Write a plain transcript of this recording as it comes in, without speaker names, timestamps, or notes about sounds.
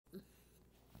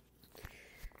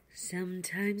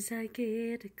Sometimes I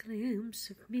get a glimpse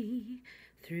of me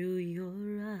through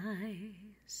your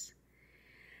eyes,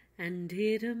 and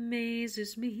it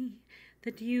amazes me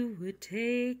that you would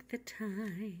take the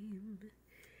time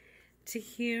to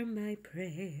hear my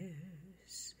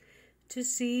prayers, to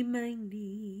see my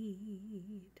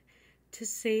need, to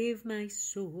save my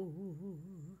soul,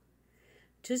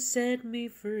 to set me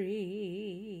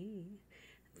free.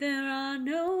 There are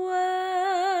no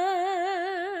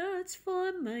words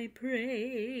for my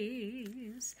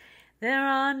praise. There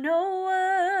are no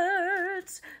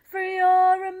words for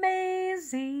your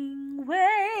amazing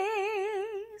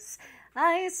ways.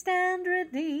 I stand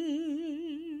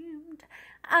redeemed.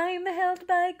 I'm held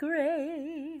by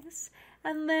grace,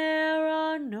 and there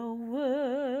are no words.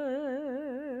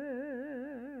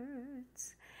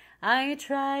 I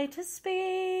try to speak,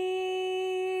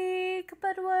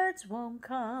 but words won't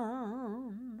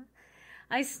come.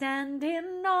 I stand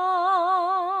in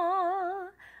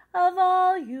awe of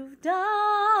all you've done.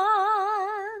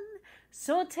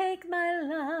 So take my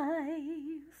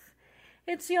life,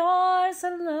 it's yours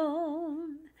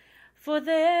alone, for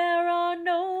there are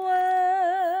no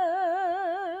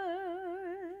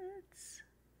words.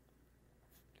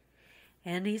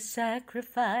 Any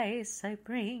sacrifice I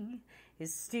bring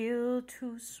is still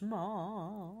too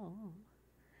small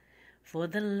for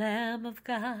the Lamb of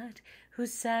God who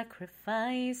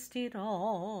sacrificed it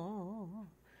all.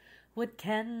 What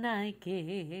can I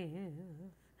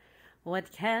give?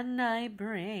 What can I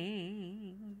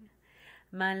bring?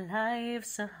 My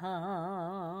life's a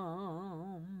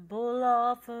humble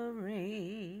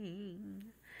offering.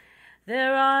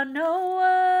 There are no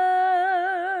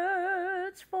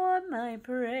words for my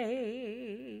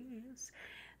praise.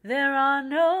 There are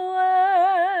no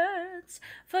words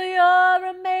for your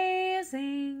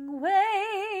amazing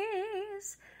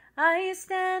ways. I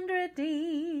stand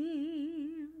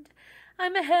redeemed.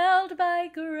 I'm held by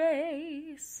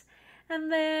grace,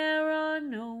 and there are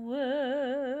no words.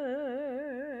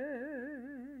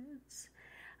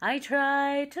 I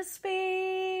try to speak,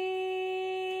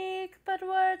 but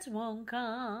words won't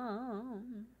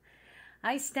come.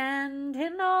 I stand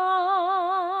in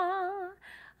awe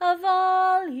of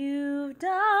all you've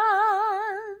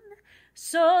done.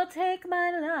 So take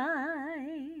my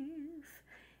life,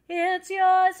 it's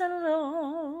yours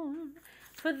alone,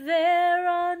 for there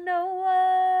are no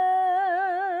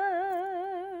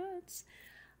words.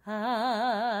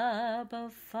 Abba,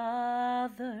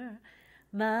 Father,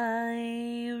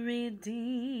 my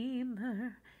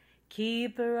Redeemer,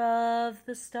 keeper of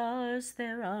the stars,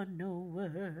 there are no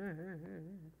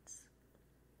words.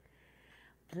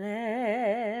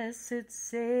 Blessed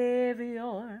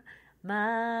Savior,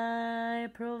 my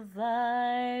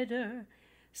provider,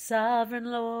 sovereign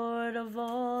Lord of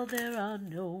all, there are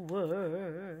no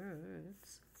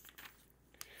words.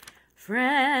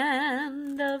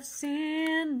 Friend of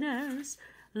sinners,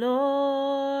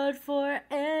 Lord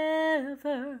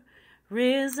forever,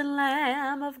 risen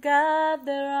Lamb of God,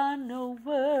 there are no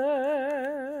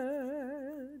words.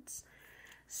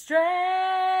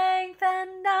 Strength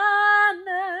and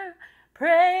honor,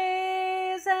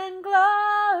 praise and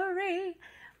glory,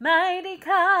 mighty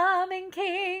coming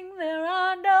King, there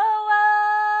are no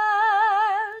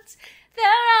words.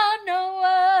 There are no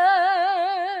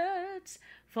words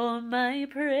for my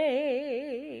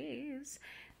praise.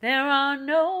 There are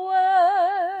no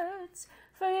words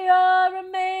for your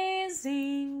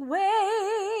amazing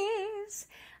ways.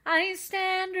 I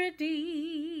stand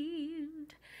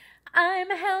redeemed. I'm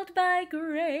held by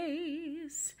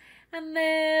grace, and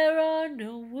there are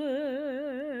no words.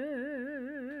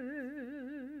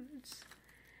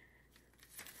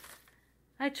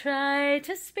 I try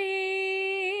to speak,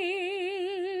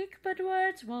 but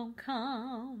words won't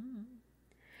come.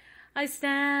 I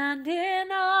stand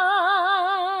in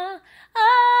awe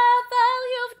of all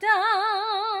you've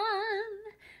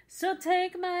done. So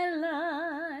take my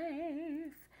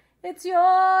life, it's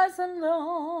yours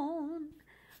alone,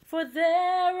 for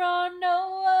there are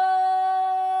no words.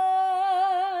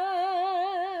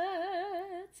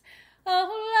 Oh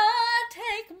Lord,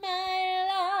 take my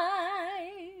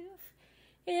life,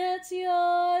 it's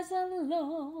yours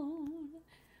alone,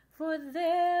 for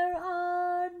there are